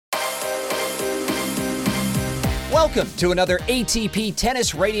Welcome to another ATP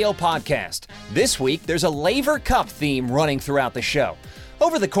Tennis Radio podcast. This week, there's a Laver Cup theme running throughout the show.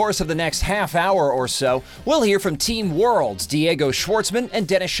 Over the course of the next half hour or so, we'll hear from Team World's Diego Schwartzman and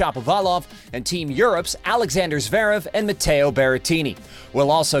Denis Shapovalov, and Team Europe's Alexander Zverev and Matteo Berrettini. We'll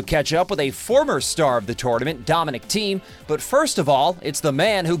also catch up with a former star of the tournament, Dominic Thiem, but first of all, it's the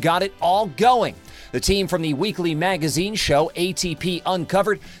man who got it all going. The team from the weekly magazine show ATP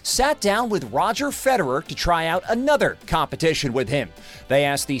Uncovered sat down with Roger Federer to try out another competition with him. They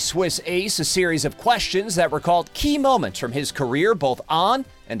asked the Swiss ace a series of questions that recalled key moments from his career both on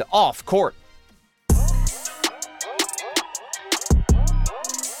and off court.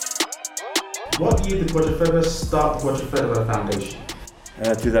 What year did Roger Federer start the Roger Federer Foundation?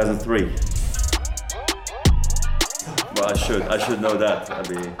 2003. Well, I should know that. I'd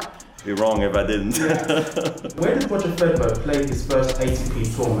be wrong if I didn't. Where did Roger Federer play his first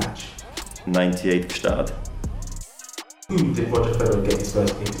ATP Tour match? 98 Gstaad. Who did Roger Federer get his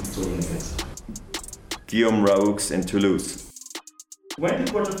first ATP Tour win against? Guillaume Raoux in Toulouse. When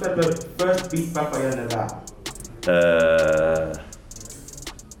did Roger Federer first beat Rafael Nadal?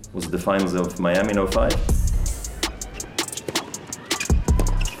 Was it the finals of Miami in 05?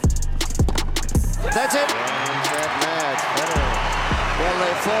 That's it. Well,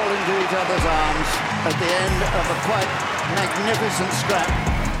 they fall into each other's arms at the end of a quite magnificent scrap.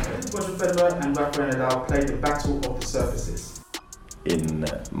 Roger Federer and Rafael Nadal played the Battle of the Surfaces. In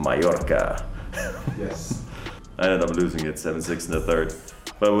Mallorca. Yes. I ended up losing it 7-6 in the third.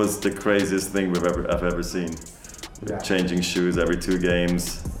 But it was the craziest thing I've ever seen. Yeah. Changing shoes every 2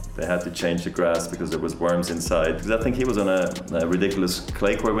 games. They had to change the grass because there was worms inside. Because I think he was on a ridiculous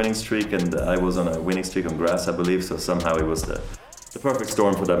clay court winning streak and I was on a winning streak on grass, I believe. So somehow it was the perfect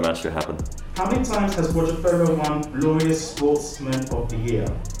storm for that match to happen. How many times has Roger Federer won Glorious Sportsman of the Year?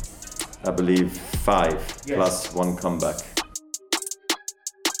 I believe 5, yes. Plus 1 comeback.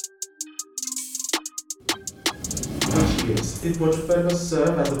 Which years did Roger Federer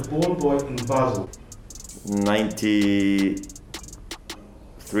serve as a ball boy in Basel? 93,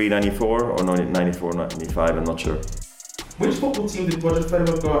 94 or 94, 95, I'm not sure. Which football team did Roger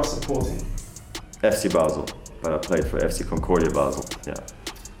Federer grow up supporting? FC Basel, but I played for FC Concordia Basel, yeah.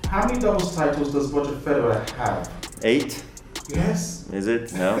 How many doubles titles does Roger Federer have? 8? Yes. Is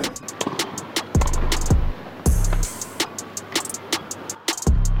it? No.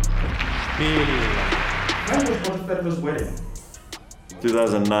 When was Roger Federer's wedding?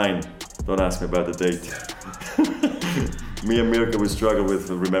 2009. Don't ask me about the date. Me and Mirka, we struggle with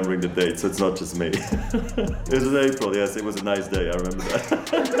remembering the date, so it's not just me. It was in April, yes, it was a nice day, I remember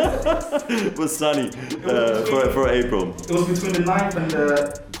that. It was sunny for April. It was between the 9th and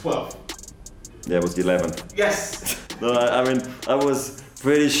the 12th. Yeah, it was the 11th. Yes! No, I mean, I was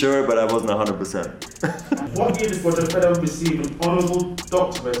pretty sure, but I wasn't 100%. What year did Roger Federer receive an honorable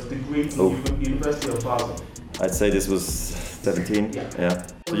doctorate degree from the University of Basel? I'd say this was 17, yeah.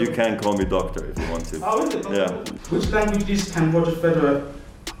 So you can call me doctor if you want to. Oh, is it? Yeah. Which languages can Roger Federer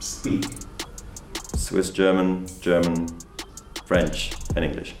speak? Swiss, German, French, and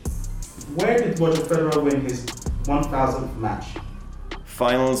English. Where did Roger Federer win his 1000th match?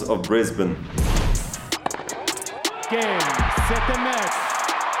 Finals of Brisbane. Game, set the match.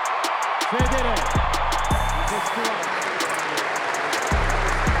 Federer.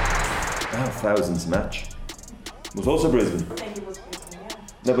 Thousands match. It was also Brisbane. I think it was Brisbane, yeah.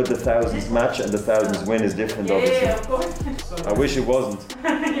 No, but the thousands match and the thousands win is different, obviously. Yeah, of course. I wish it wasn't.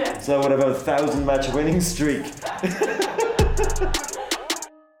 Yeah. So what about a 1,000 match winning streak?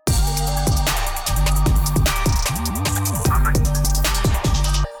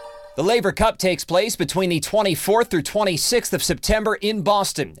 The Laver Cup takes place between the 24th through 26th of September in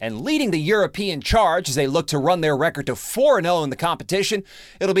Boston, and leading the European charge as they look to run their record to 4-0 in the competition,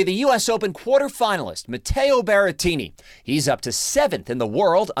 it'll be the U.S. Open quarterfinalist Matteo Berrettini. He's up to 7th in the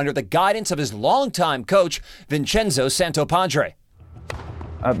world under the guidance of his longtime coach, Vincenzo Santopadre.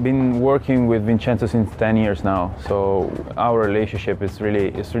 I've been working with Vincenzo since 10 years now, so our relationship is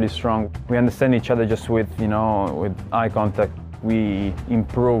really strong. We understand each other just with eye contact. We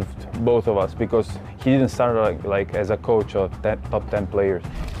improved, both of us, because he didn't start like as a coach of top 10 players.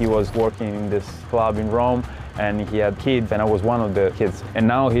 He was working in this club in Rome and he had kids and I was one of the kids. And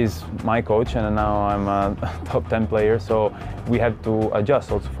now he's my coach and now I'm a top 10 player, so we had to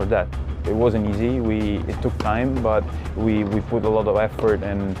adjust also for that. It wasn't easy, it took time, but we put a lot of effort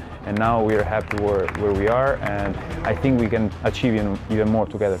and now we're happy where we are, and I think we can achieve even more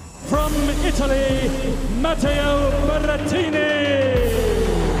together. From Italy, Matteo Berrettini.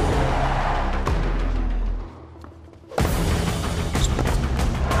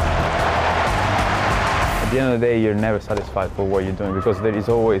 At the end of the day, you're never satisfied for what you're doing because there is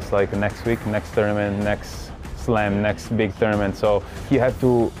always like next week, next tournament, next slam, next big tournament. So you have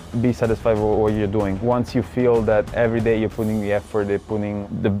to be satisfied with what you're doing. Once you feel that every day you're putting the effort, you're putting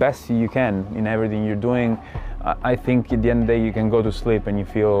the best you can in everything you're doing, I think at the end of the day you can go to sleep and you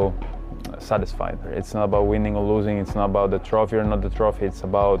feel satisfied. It's not about winning or losing, it's not about the trophy or not the trophy, it's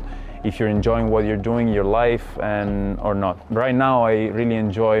about if you're enjoying what you're doing, your life, and or not. Right now I really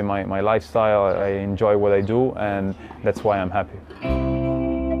enjoy my lifestyle, I enjoy what I do, and that's why I'm happy.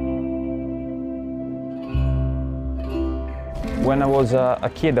 When I was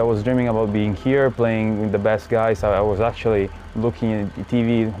a kid, I was dreaming about being here, playing with the best guys. I was actually looking at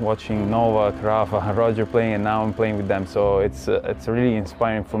TV, watching Novak, Rafa, Roger playing, and now I'm playing with them. So it's really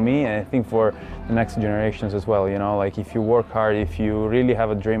inspiring for me, and I think for the next generations as well. You know, like if you work hard, if you really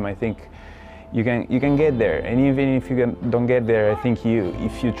have a dream, I think you can get there. And even if you don't get there, I think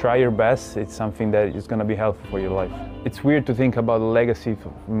if you try your best, it's something that is going to be helpful for your life. It's weird to think about a legacy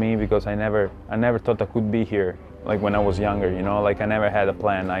for me because I never thought I could be here. Like when I was younger, you know, like I never had a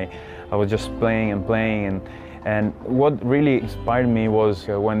plan. I was just playing, and what really inspired me was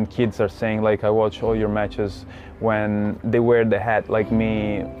when kids are saying like I watch all your matches when they wear the hat like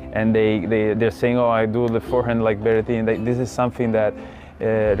me, and they're saying, oh, I do the forehand like Berrettini. This is something that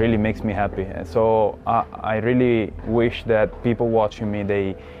really makes me happy. And so I really wish that people watching me,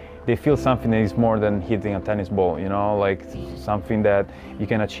 they feel something that is more than hitting a tennis ball, you know, like something that you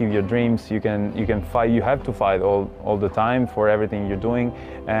can achieve your dreams, you can fight, you have to fight all the time for everything you're doing.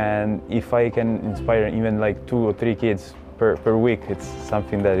 And if I can inspire even like 2 or 3 kids per week, it's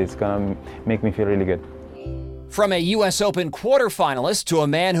something that is gonna make me feel really good. From a U.S. Open quarterfinalist to a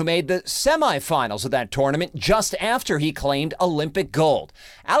man who made the semifinals of that tournament just after he claimed Olympic gold,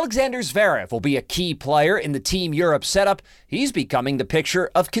 Alexander Zverev will be a key player in the Team Europe setup. He's becoming the picture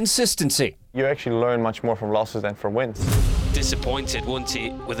of consistency. You actually learn much more from losses than from wins. Disappointed, wasn't he,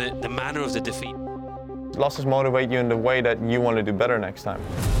 with the manner of the defeat? Losses motivate you in the way that you want to do better next time.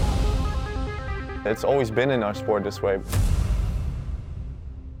 It's always been in our sport this way.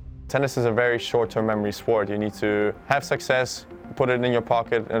 Tennis is a very short-term memory sport. You need to have success, put it in your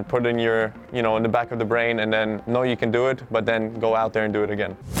pocket and put it in your, in the back of the brain, and then know you can do it, but then go out there and do it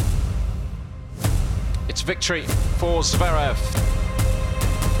again. It's victory for Zverev.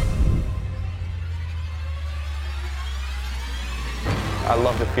 I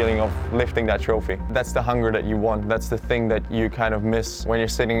love the feeling of lifting that trophy. That's the hunger that you want. That's the thing that you kind of miss when you're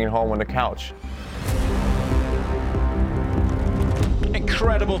sitting at home on the couch.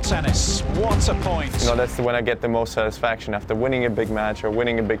 Incredible tennis. What a point. That's when I get the most satisfaction after winning a big match or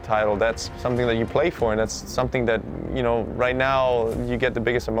winning a big title. That's something that you play for, and that's something that, right now you get the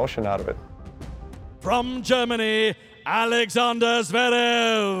biggest emotion out of it. From Germany, Alexander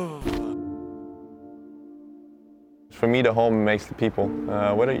Zverev. For me, the home makes the people.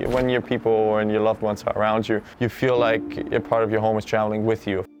 When your people and your loved ones are around you, you feel like a part of your home is traveling with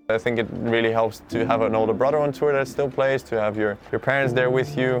you. I think it really helps to have an older brother on tour that still plays, to have your parents there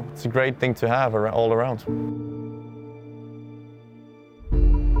with you. It's a great thing to have all around.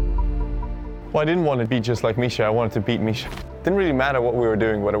 Well, I didn't want to be just like Misha, I wanted to beat Misha. It didn't really matter what we were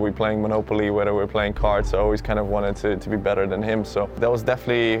doing, whether we were playing Monopoly, whether we were playing cards. I always kind of wanted to be better than him. So that was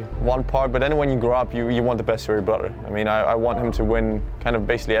definitely one part. But then when you grow up, you want the best for your brother. I mean, I want him to win kind of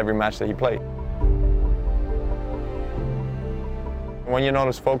basically every match that he played. When you're not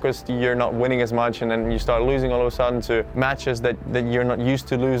as focused, you're not winning as much, and then you start losing all of a sudden to matches that you're not used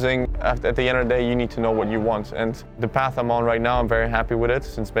to losing. At the end of the day, you need to know what you want. And the path I'm on right now, I'm very happy with it.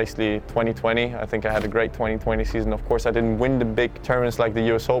 Since basically 2020, I think I had a great 2020 season. Of course, I didn't win the big tournaments like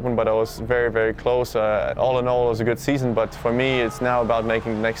the US Open, but I was very, very close. All in all, it was a good season. But for me, it's now about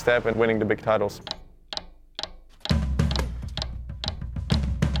making the next step and winning the big titles.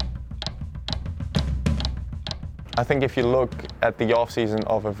 I think if you look at the off-season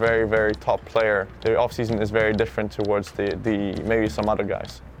of a very, very top player, the off-season is very different towards the maybe some other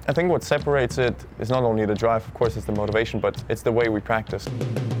guys. I think what separates it is not only the drive, of course it's the motivation, but it's the way we practice.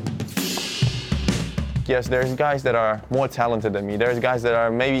 Yes, there's guys that are more talented than me. There's guys that are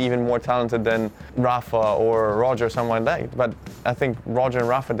maybe even more talented than Rafa or Roger or someone like that. But I think Roger and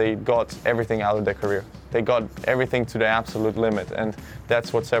Rafa, they got everything out of their career. They got everything to the absolute limit, and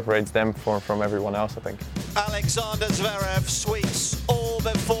that's what separates them from everyone else, I think. Alexander Zverev sweeps all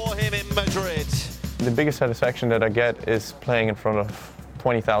before him in Madrid. The biggest satisfaction that I get is playing in front of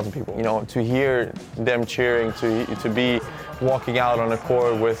 20,000 people. To hear them cheering, to be walking out on a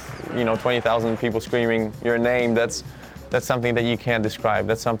court with 20,000 people screaming your name, that's something that you can't describe.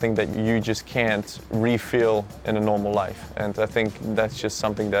 That's something that you just can't re-feel in a normal life. And I think that's just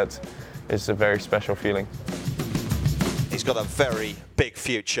something that is a very special feeling. He's got a very big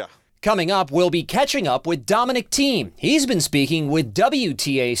future. Coming up, we'll be catching up with Dominic Thiem. He's been speaking with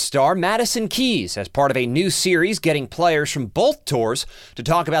WTA star Madison Keys as part of a new series getting players from both tours to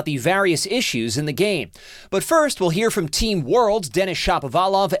talk about the various issues in the game. But first, we'll hear from Team World's Denis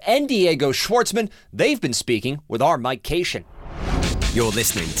Shapovalov and Diego Schwartzman. They've been speaking with our Mike Cation. You're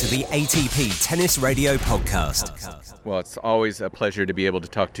listening to the ATP Tennis Radio Podcast. Well, it's always a pleasure to be able to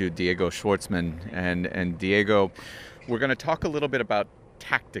talk to Diego Schwartzman. And Diego, we're going to talk a little bit about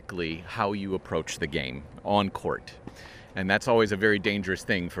tactically how you approach the game on court. And that's always a very dangerous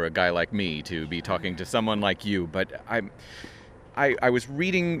thing for a guy like me to be talking to someone like you. But I was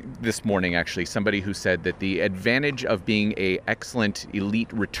reading this morning, actually, somebody who said that the advantage of being an excellent elite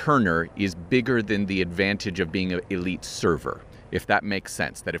returner is bigger than the advantage of being an elite server, if that makes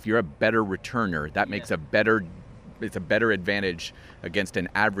sense. That if you're a better returner, that makes it's a better advantage against an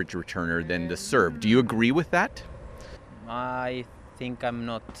average returner than the serve. Do you agree with that? I think I'm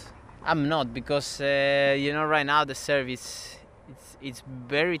not because right now the serve it's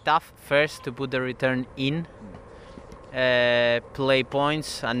very tough first to put the return in, play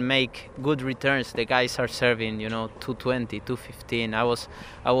points and make good returns. The guys are serving 220, 215. I was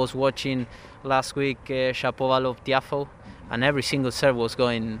watching last week Shapovalov Tiafoe, and every single serve was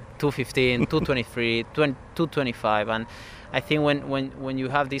going 215, 223, 225, and I think when you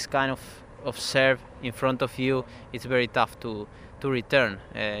have this kind of serve in front of you, it's very tough to return,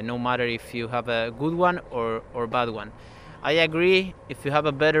 no matter if you have a good one or bad one. I agree, if you have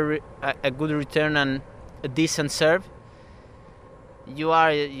a good return and a decent serve, you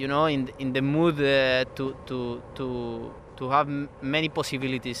are in the mood to have many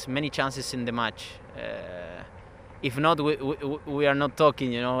possibilities, many chances in the match. If not, we are not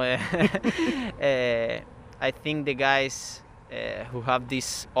talking. I think the guys who have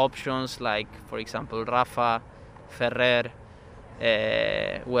these options, like for example Rafa, Ferrer,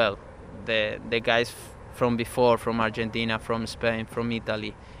 the guys from before, from Argentina, from Spain, from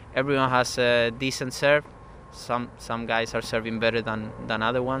Italy, everyone has a decent serve. Some guys are serving better than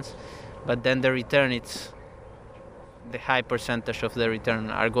other ones, but then the return, it's the high percentage of the return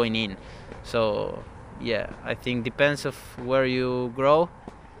are going in. So yeah, I think depends of where you grow,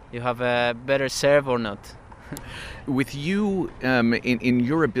 you have a better serve or not. With you, in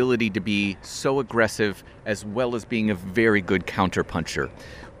your ability to be so aggressive as well as being a very good counterpuncher,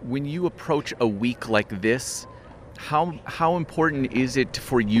 when you approach a week like this, how important is it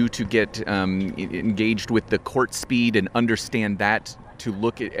for you to get engaged with the court speed and understand that, to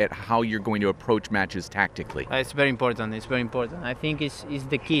look at how you're going to approach matches tactically? It's very important. I think it's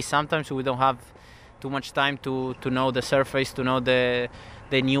the key. Sometimes we don't have too much time to know the surface, to know the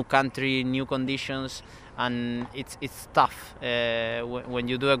new country, new conditions, and it's tough. When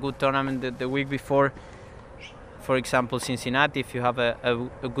you do a good tournament the week before, for example Cincinnati, if you have a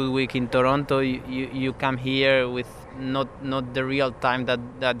good week in Toronto, you come here with not the real time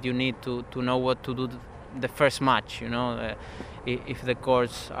that you need to know what to do the first match. If the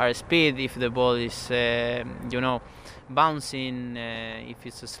courts are speed, if the ball is bouncing, if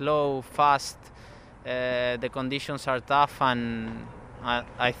it's slow, fast, the conditions are tough, and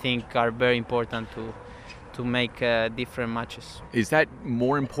I think are very important to make different matches. Is that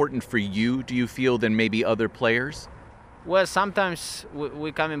more important for you, do you feel, than maybe other players? Well, sometimes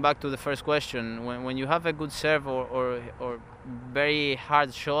we're coming back to the first question. When you have a good serve or very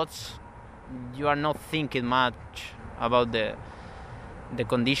hard shots, you are not thinking much about the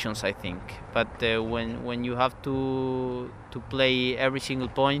conditions, I think. But when you have to play every single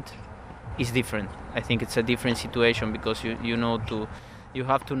point, it's different. I think it's a different situation because you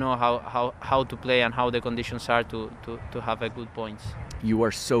have to know how to play and how the conditions are to have a good points. You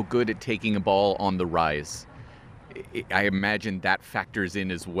are so good at taking a ball on the rise. I imagine that factors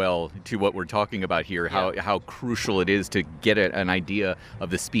in as well to what we're talking about here, how crucial it is to get an idea of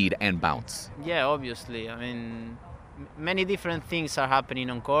the speed and bounce. Yeah, obviously. I mean, many different things are happening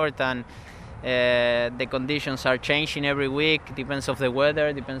on court, and the conditions are changing every week. Depends of the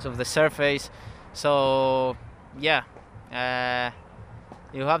weather, depends of the surface. So, yeah.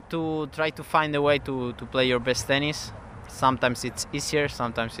 You have to try to find a way to play your best tennis. Sometimes it's easier,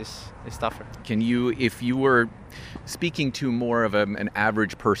 sometimes it's tougher. Can you, if you were speaking to more of an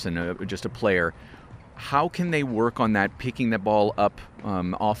average person, just a player, how can they work on that, picking the ball up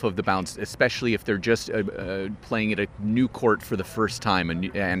off of the bounce, especially if they're just playing at a new court for the first time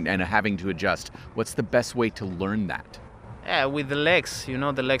and having to adjust? What's the best way to learn that? Yeah, with the legs.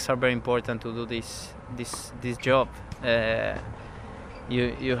 The legs are very important to do this job.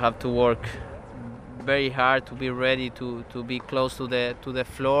 You have to work very hard to be ready to be close to the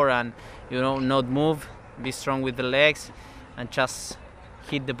floor and not move, be strong with the legs, and just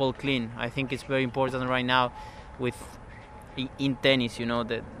hit the ball clean. I think it's very important right now in tennis.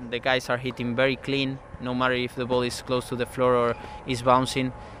 The guys are hitting very clean, no matter if the ball is close to the floor or is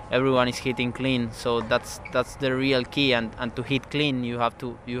bouncing. Everyone is hitting clean, so that's the real key. And to hit clean, you have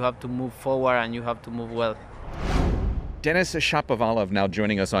to move forward and you have to move well. Denis Shapovalov now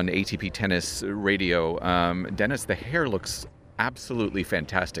joining us on ATP Tennis Radio. Denis, the hair looks absolutely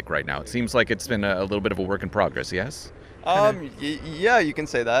fantastic right now. It seems like it's been a little bit of a work in progress, yes? Yeah, you can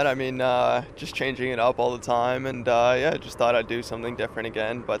say that. I mean, just changing it up all the time, and just thought I'd do something different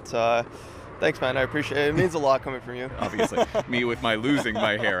again. But thanks, man. I appreciate it. It means a lot coming from you. Obviously. Me with my losing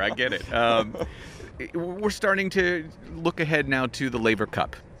my hair. I get it. We're starting to look ahead now to the Laver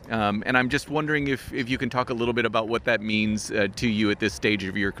Cup. And I'm just wondering if you can talk a little bit about what that means to you at this stage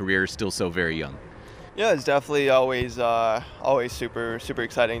of your career, still so very young. Yeah, it's definitely always super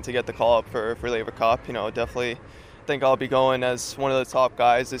exciting to get the call up for Laver Cup. Definitely think I'll be going as one of the top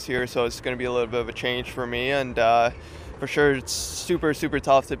guys this year, so it's going to be a little bit of a change for me. And for sure, it's super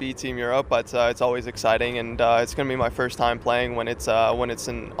tough to beat Team Europe, but it's always exciting, and it's going to be my first time playing when it's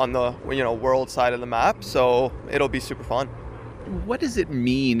on the world side of the map. So it'll be super fun. What does it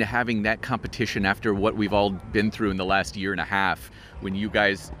mean having that competition after what we've all been through in the last year and a half, when you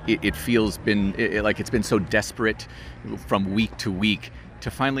guys, it feels like it's been so desperate from week to week, to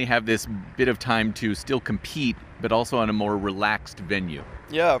finally have this bit of time to still compete, but also on a more relaxed venue?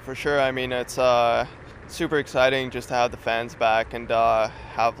 Yeah, for sure. I mean, it's super exciting just to have the fans back and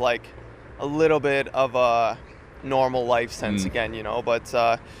have like a little bit of a normal life sense again,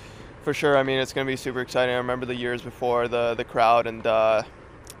 but for sure, I mean, it's going to be super exciting. I remember the years before, the crowd and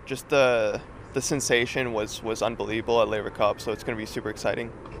just the sensation was unbelievable at Laver Cup, so it's going to be super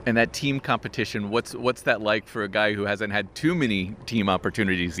exciting. And that team competition, what's that like for a guy who hasn't had too many team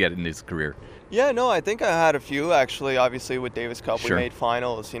opportunities yet in his career? Yeah, no, I think I had a few actually. Obviously, with Davis Cup, Sure. We made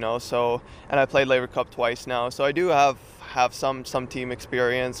finals, so, and I played Laver Cup twice now, so I do have some team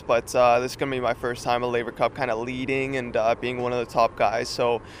experience, but this is going to be my first time at Laver Cup kind of leading and being one of the top guys.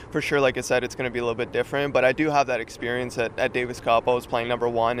 So for sure, like I said, it's going to be a little bit different, but I do have that experience at Davis Cup. I was playing number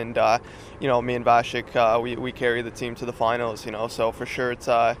one, and me and Vasek, we carry the team to the finals, so for sure it's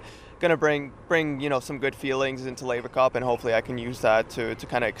going to bring some good feelings into Laver Cup, and hopefully I can use that to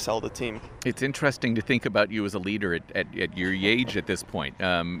kind of excel the team. It's interesting to think about you as a leader at your age at this point,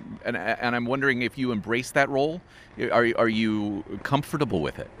 and I'm wondering if you embrace that role. Are you comfortable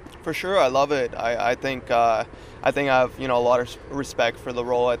with it? For sure, I love it. I think I have a lot of respect for the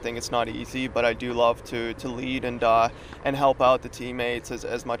role. I think it's not easy, but I do love to lead and help out the teammates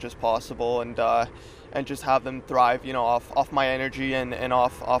as much as possible, and just have them thrive, off my energy and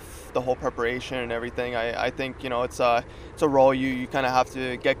off the whole preparation and everything. I think it's a role you kind of have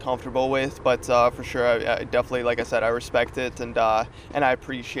to get comfortable with, but for sure, I definitely, like I said, I respect it and I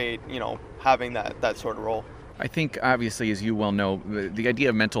appreciate having that sort of role. I think, obviously, as you well know, the idea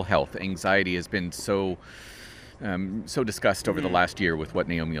of mental health, anxiety has been so discussed over the last year with what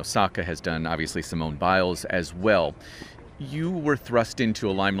Naomi Osaka has done, obviously Simone Biles as well. You were thrust into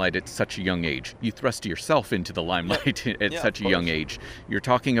a limelight at such a young age. You thrust yourself into the limelight at such a young age. You're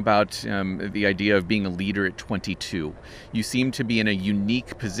talking about the idea of being a leader at 22. You seem to be in a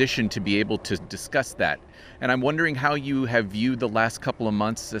unique position to be able to discuss that. And I'm wondering how you have viewed the last couple of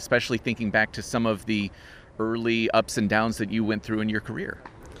months, especially thinking back to some of the early ups and downs that you went through in your career.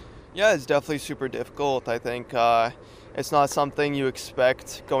 Yeah, it's definitely super difficult. I think it's not something you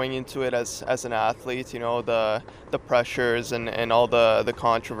expect going into it as an athlete, the pressures and all the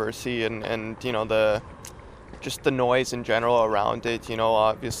controversy and just the noise in general around it.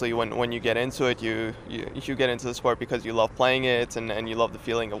 Obviously when you get into it, you get into the sport because you love playing it and you love the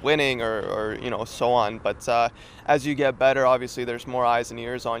feeling of winning or so on. But as you get better, obviously there's more eyes and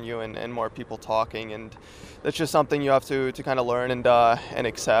ears on you and more people talking, and that's just something you have to kind of learn and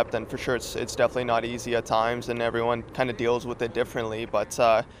accept. And for sure, it's definitely not easy at times, and everyone kind of deals with it differently. But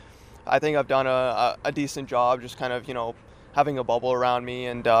I think I've done a decent job just kind of having a bubble around me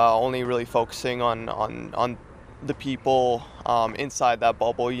and only really focusing on the people inside that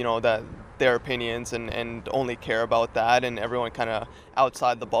bubble, that their opinions and only care about that, and everyone kind of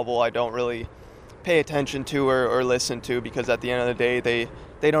outside the bubble I don't really pay attention to or listen to, because at the end of the day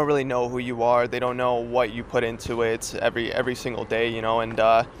they don't really know who you are. They don't know what you put into it every single day,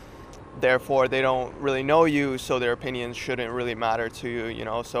 and therefore they don't really know you, so their opinions shouldn't really matter to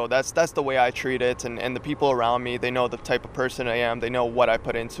you, so that's the way I treat it. And the people around me, they know the type of person I am, they know what I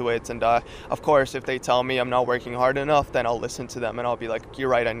put into it, and of course if they tell me I'm not working hard enough, then I'll listen to them and I'll be like, you're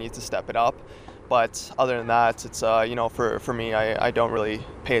right, I need to step it up. But other than that, it's for me, I don't really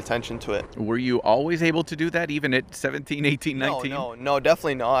pay attention to it. Were you always able to do that, even at 17, 18, 19? No,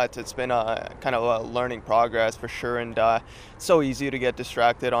 definitely not. It's been a kind of a learning progress for sure, and it's so easy to get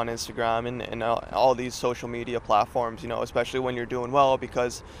distracted on Instagram and all these social media platforms, especially when you're doing well,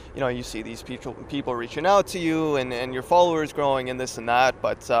 because you see these people reaching out to you and your followers growing and this and that.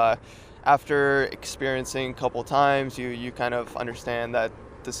 But after experiencing a couple times, you kind of understand that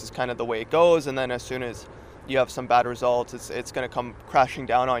this is kind of the way it goes, and then as soon as you have some bad results, it's going to come crashing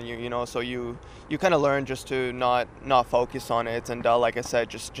down on you, so you kind of learn just to not focus on it, and like I said,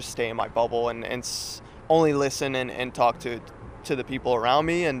 just stay in my bubble and only listen and talk to the people around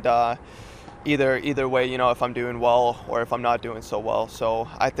me, and either way, if I'm doing well or if I'm not doing so well. So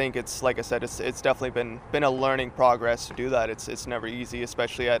I think it's, like I said, it's definitely been a learning progress to do that. It's never easy,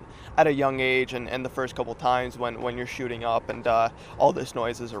 especially at a young age and the first couple times when you're shooting up and all this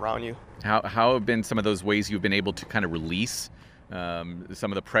noise is around you. How have been some of those ways you've been able to kind of release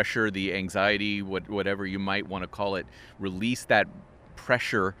some of the pressure, the anxiety, whatever you might want to call it, release that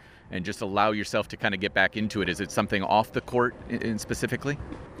pressure and just allow yourself to kind of get back into it? Is it something off the court specifically?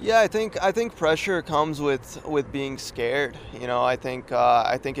 Yeah, I think pressure comes with being scared. I think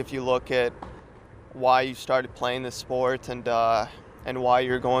if you look at why you started playing this sport and why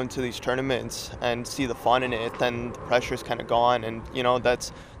you're going to these tournaments and see the fun in it, then the pressure's kind of gone. And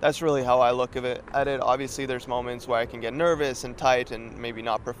that's really how I look at it. Obviously, there's moments where I can get nervous and tight and maybe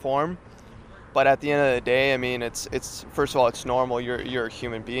not perform. But at the end of the day, I mean, it's first of all, it's normal. You're a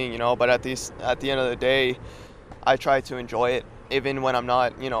human being, But at the end of the day, I try to enjoy it, even when I'm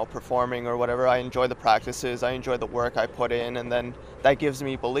not, performing or whatever. I enjoy the practices. I enjoy the work I put in, and then that gives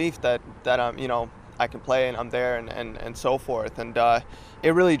me belief that I'm, I can play and I'm there and so forth. And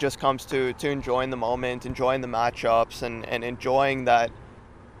it really just comes to enjoying the moment, enjoying the matchups, and enjoying that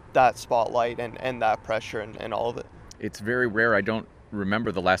spotlight and that pressure and all of it. It's very rare. I don't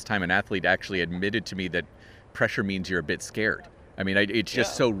remember the last time an athlete actually admitted to me that pressure means you're a bit scared. I mean, it's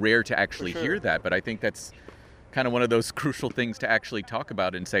just so rare to actually hear that, but I think that's kind of one of those crucial things to actually talk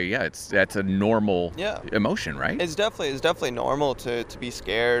about and say, that's a normal emotion, right? It's definitely normal to be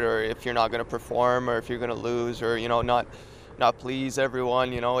scared, or if you're not going to perform, or if you're going to lose, or not please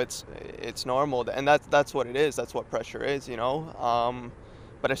everyone. It's normal, and that's what it is. That's what pressure is,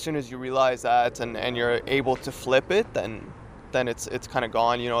 But as soon as you realize that and you're able to flip it, then it's kind of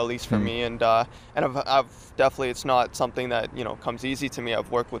gone, at least for me. And I've definitely, it's not something that, comes easy to me.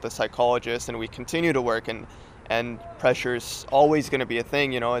 I've worked with a psychologist, and we continue to work, and pressure's always going to be a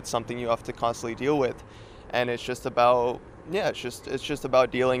thing, it's something you have to constantly deal with. And it's just about, it's just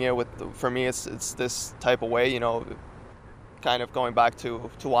about dealing it with, for me, it's this type of way, kind of going back to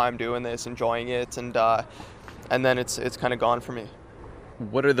why I'm doing this, enjoying it. And then it's kind of gone for me.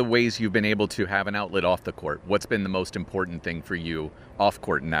 What are the ways you've been able to have an outlet off the court? What's been the most important thing for you off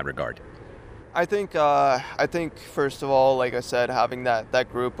court in that regard? I think first of all, like I said, having that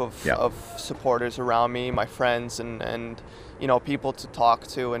group of supporters around me, my friends, and people to talk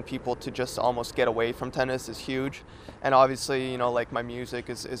to and people to just almost get away from tennis is huge. And obviously, like my music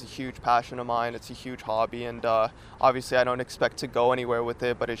is a huge passion of mine. It's a huge hobby, and obviously I don't expect to go anywhere with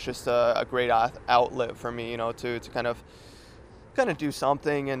it, but it's just a great outlet for me, to kind of do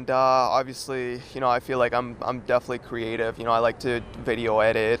something. And obviously, I feel like I'm definitely creative. I like to video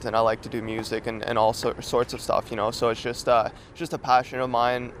edit, and I like to do music and all sorts of stuff. So it's just a passion of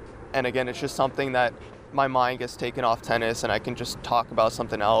mine. And again, it's just something that my mind gets taken off tennis, and I can just talk about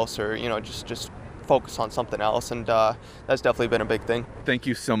something else, or just focus on something else, and that's definitely been a big thing. Thank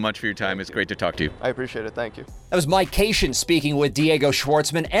you so much for your time. It's great to talk to you. I appreciate it. Thank you. That was Mike Cation speaking with Diego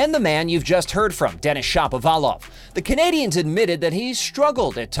Schwartzman and the man you've just heard from, Denis Shapovalov. The Canadian's admitted that he's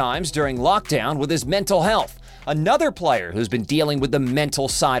struggled at times during lockdown with his mental health. Another player who's been dealing with the mental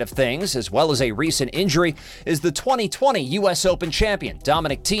side of things, as well as a recent injury, is the 2020 U.S. Open champion,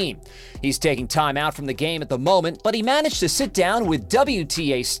 Dominic Thiem. He's taking time out from the game at the moment, but he managed to sit down with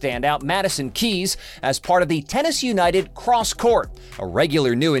WTA standout Madison Keys as part of the Tennis United Cross Court, a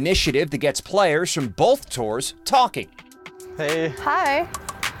regular new initiative that gets players from both tours talking. Hey. Hi.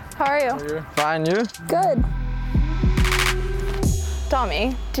 How are you? Fine, you? Good.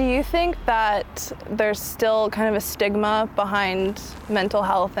 Tommy, do you think that there's still kind of a stigma behind mental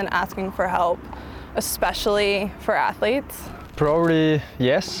health and asking for help, especially for athletes? Probably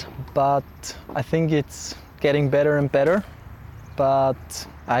yes, but I think it's getting better and better. But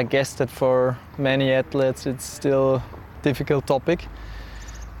I guess that for many athletes it's still a difficult topic,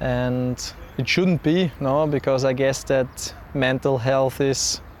 and it shouldn't be, no, because I guess that mental health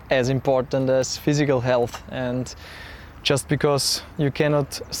is as important as physical health. And just because you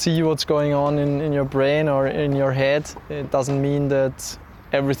cannot see what's going on in your brain or in your head, it doesn't mean that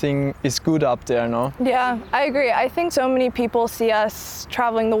everything is good up there, no? Yeah, I agree. I think so many people see us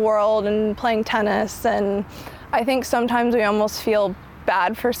traveling the world and playing tennis, and I think sometimes we almost feel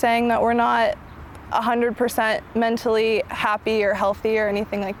bad for saying that we're not 100% mentally happy or healthy or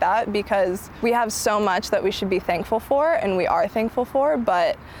anything like that, because we have so much that we should be thankful for, and we are thankful for,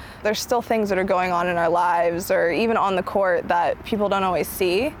 but there's still things that are going on in our lives or even on the court that people don't always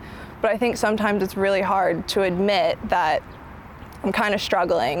see. But I think sometimes it's really hard to admit that I'm kind of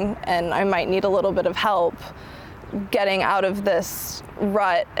struggling and I might need a little bit of help getting out of this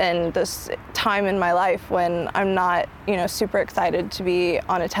rut and this time in my life when I'm not, super excited to be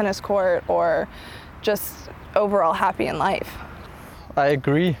on a tennis court or just overall happy in life. I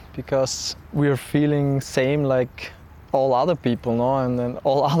agree, because we're feeling same like all other people, no? And then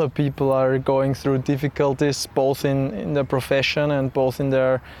all other people are going through difficulties both in their profession and both in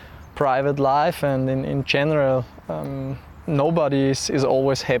their private life and in general. Nobody is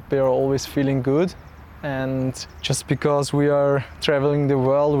always happy or always feeling good. And just because we are traveling the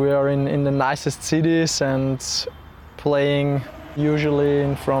world, we are in the nicest cities and playing usually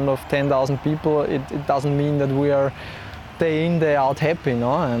in front of 10,000 people, it doesn't mean that we are day in, day out happy,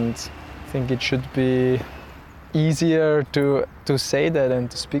 no? And I think it should be easier to say that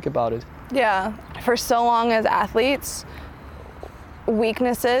and to speak about it. Yeah, for so long as athletes,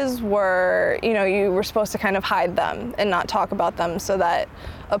 weaknesses were, you were supposed to kind of hide them and not talk about them so that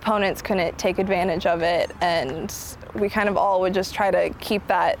opponents couldn't take advantage of it, and we kind of all would just try to keep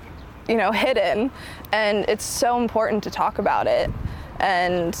that, hidden, and it's so important to talk about it.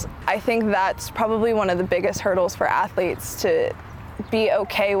 And I think that's probably one of the biggest hurdles for athletes, to be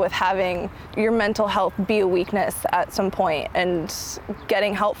okay with having your mental health be a weakness at some point, and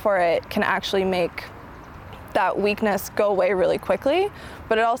getting help for it can actually make that weakness go away really quickly.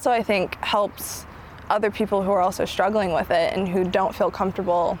 But it also, I think, helps other people who are also struggling with it and who don't feel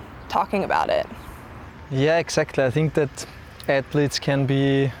comfortable talking about it. Yeah, exactly. I think that athletes can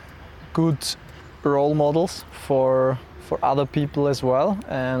be good role models for other people as well.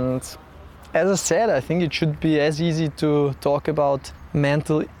 And as I said, I think it should be as easy to talk about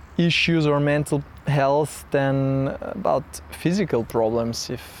mental issues or mental health than about physical problems.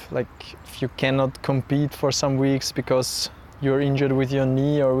 If you cannot compete for some weeks because you're injured with your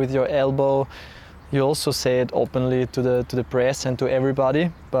knee or with your elbow, you also say it openly to the press and to everybody.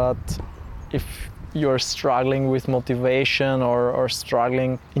 But if you're struggling with motivation or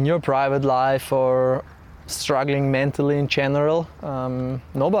struggling in your private life or struggling mentally in general,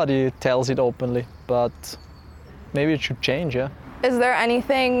 nobody tells it openly, but maybe it should change, yeah. Is there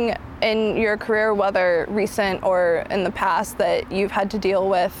anything in your career, whether recent or in the past, that you've had to deal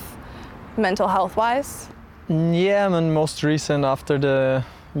with mental health-wise? Yeah, most recent after the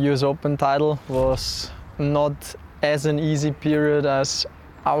US Open title was not as an easy period as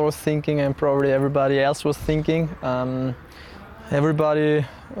I was thinking and probably everybody else was thinking. Everybody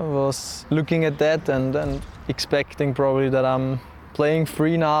was looking at that and expecting probably that I'm playing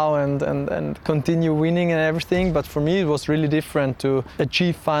free now and continue winning and everything, but for me it was really different to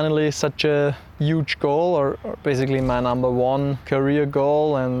achieve finally such a huge goal, or basically my #1 career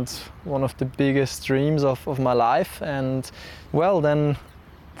goal and one of the biggest dreams of my life. And well, then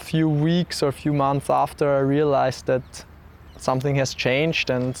a few weeks or a few months after, I realized that something has changed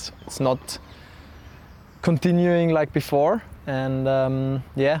and it's not continuing like before. And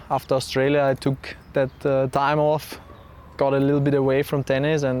after Australia I took that time off, got a little bit away from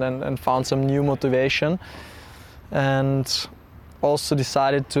tennis and found some new motivation, and also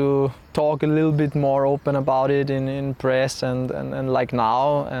decided to talk a little bit more open about it in press and like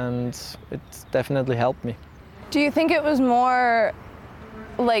now, and it definitely helped me. Do you think it was more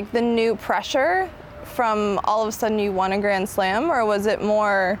like the new pressure from all of a sudden you won a Grand Slam, or was it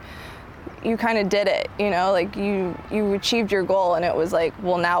more you kind of did it, like you achieved your goal and it was like,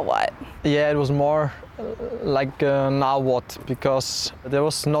 well, now what? Yeah, it was more like now what, because there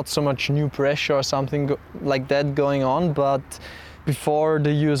was not so much new pressure or something like that going on. But before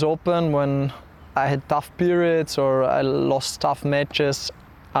the US Open, when I had tough periods or I lost tough matches,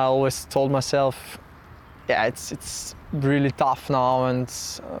 I always told myself, yeah, it's really tough now and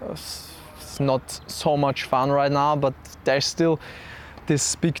it's not so much fun right now, but there's still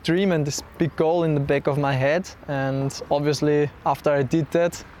this big dream and this big goal in the back of my head. And obviously after I did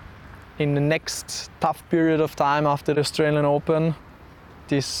that, in the next tough period of time after the Australian Open,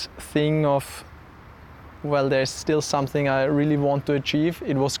 this thing of, well, there's still something I really want to achieve,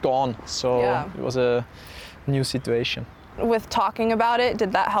 it was gone. So It was a new situation. With talking about it,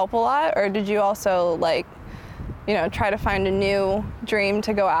 did that help a lot, or did you also try to find a new dream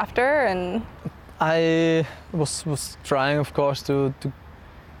to go after. And I was trying, of course, to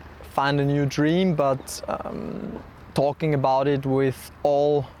find a new dream, but talking about it with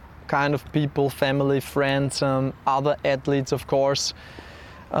all kind of people, family, friends, other athletes, of course,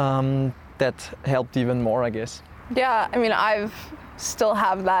 that helped even more, I guess. Yeah, I mean, I've still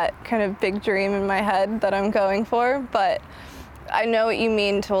have that kind of big dream in my head that I'm going for, but I know what you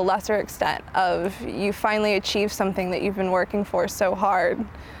mean to a lesser extent of you finally achieve something that you've been working for so hard,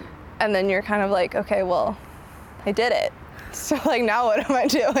 and then you're kind of like, okay, well, I did it. So like, now what am I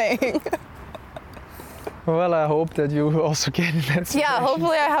doing? Well, I hope that you also get in that situation. Yeah,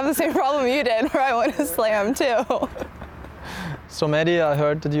 hopefully I have the same problem you did, where I want to slam too. So Maddie, I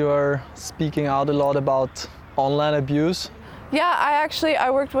heard that you are speaking out a lot about online abuse. Yeah,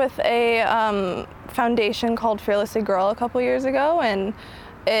 I worked with a foundation called Fearlessly Girl a couple years ago, and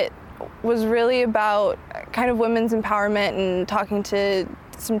it was really about kind of women's empowerment and talking to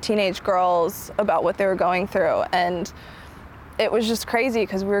some teenage girls about what they were going through. And it was just crazy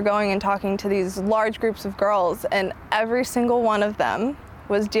because we were going and talking to these large groups of girls, and every single one of them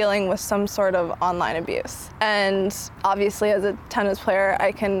was dealing with some sort of online abuse. And obviously as a tennis player,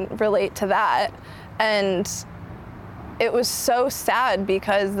 I can relate to that. And it was so sad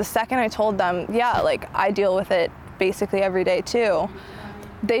because the second I told them, yeah, like I deal with it basically every day too,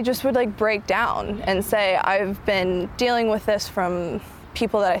 they just would like break down and say, I've been dealing with this from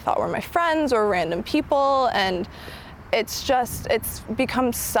people that I thought were my friends or random people. And it's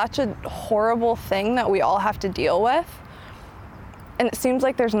become such a horrible thing that we all have to deal with. And it seems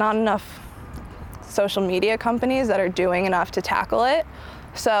like there's not enough social media companies that are doing enough to tackle it.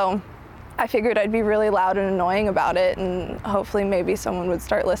 So I figured I'd be really loud and annoying about it, and hopefully maybe someone would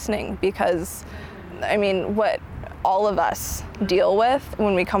start listening, because I mean, what all of us deal with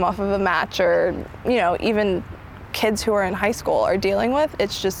when we come off of a match, or even kids who are in high school are dealing with,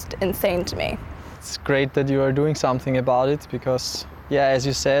 it's just insane to me. It's great that you are doing something about it, because yeah, as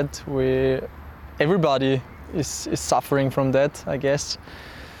you said, everybody is suffering from that, I guess.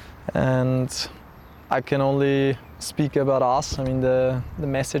 And I can only speak about us. I mean, the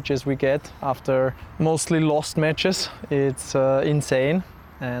messages we get after mostly lost matches, it's insane,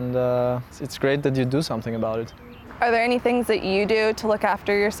 and it's great that you do something about it. Are there any things that you do to look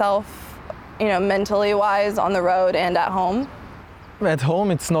after yourself, mentally wise, on the road and at home? At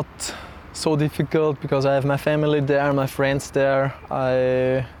home it's not so difficult because I have my family there, my friends there.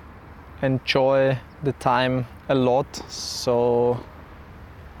 I enjoy the time a lot, so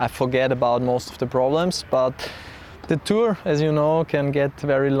I forget about most of the problems. But the tour, as you know, can get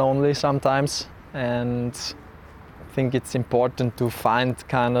very lonely sometimes, and I think it's important to find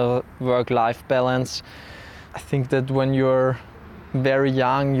kind of work-life balance. I think that when you're very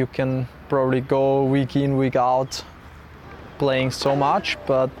young, you can probably go week in, week out playing so much,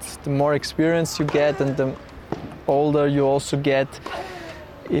 but the more experience you get and the older you also get,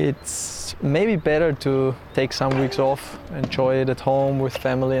 it's maybe better to take some weeks off, enjoy it at home with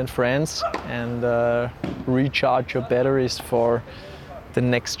family and friends, and recharge your batteries for the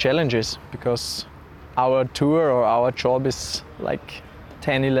next challenges, because our tour or our job is like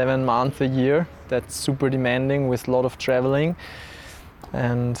 10-11 months a year. That's super demanding with a lot of traveling,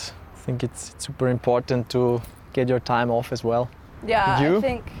 and I think it's super important to get your time off as well. Yeah, you?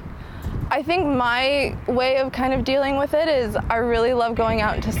 I think my way of kind of dealing with it is I really love going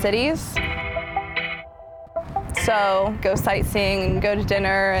out into cities. So go sightseeing and go to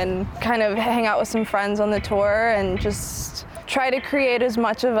dinner and kind of hang out with some friends on the tour and just try to create as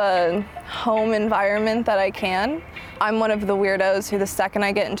much of a home environment that I can. I'm one of the weirdos who the second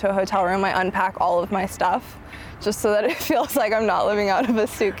I get into a hotel room, I unpack all of my stuff just so that it feels like I'm not living out of a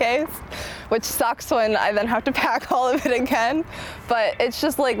suitcase, which sucks when I then have to pack all of it again. But it's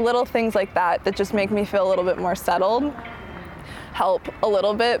just like little things like that that just make me feel a little bit more settled, help a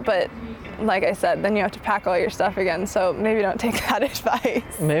little bit, but like I said, then you have to pack all your stuff again, so maybe don't take that advice.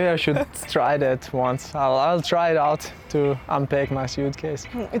 Maybe I should try that once. I'll try it out to unpack my suitcase.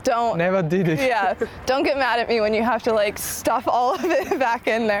 Don't. Never did it. Yeah, don't get mad at me when you have to like stuff all of it back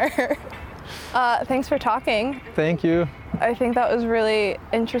in there. Thanks for talking. Thank you. I think that was really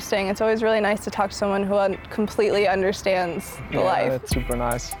interesting. It's always really nice to talk to someone who completely understands the life. That's super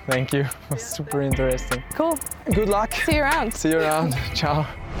nice. Thank you. It was super interesting. Cool. Good luck. See you around. See you around. Ciao.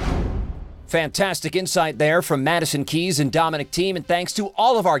 Fantastic insight there from Madison Keys and Dominic Thiem, and thanks to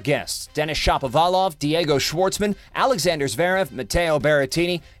all of our guests, Denis Shapovalov, Diego Schwartzman, Alexander Zverev, Matteo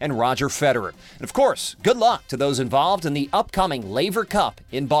Berrettini, and Roger Federer. And of course, good luck to those involved in the upcoming Laver Cup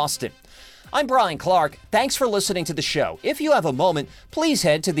in Boston. I'm Brian Clark. Thanks for listening to the show. If you have a moment, please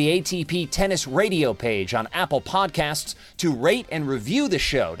head to the ATP Tennis Radio page on Apple Podcasts to rate and review the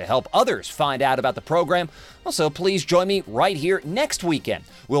show to help others find out about the program. Also, please join me right here next weekend.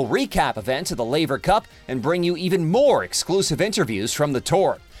 We'll recap events of the Laver Cup and bring you even more exclusive interviews from the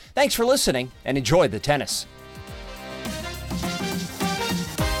tour. Thanks for listening and enjoy the tennis.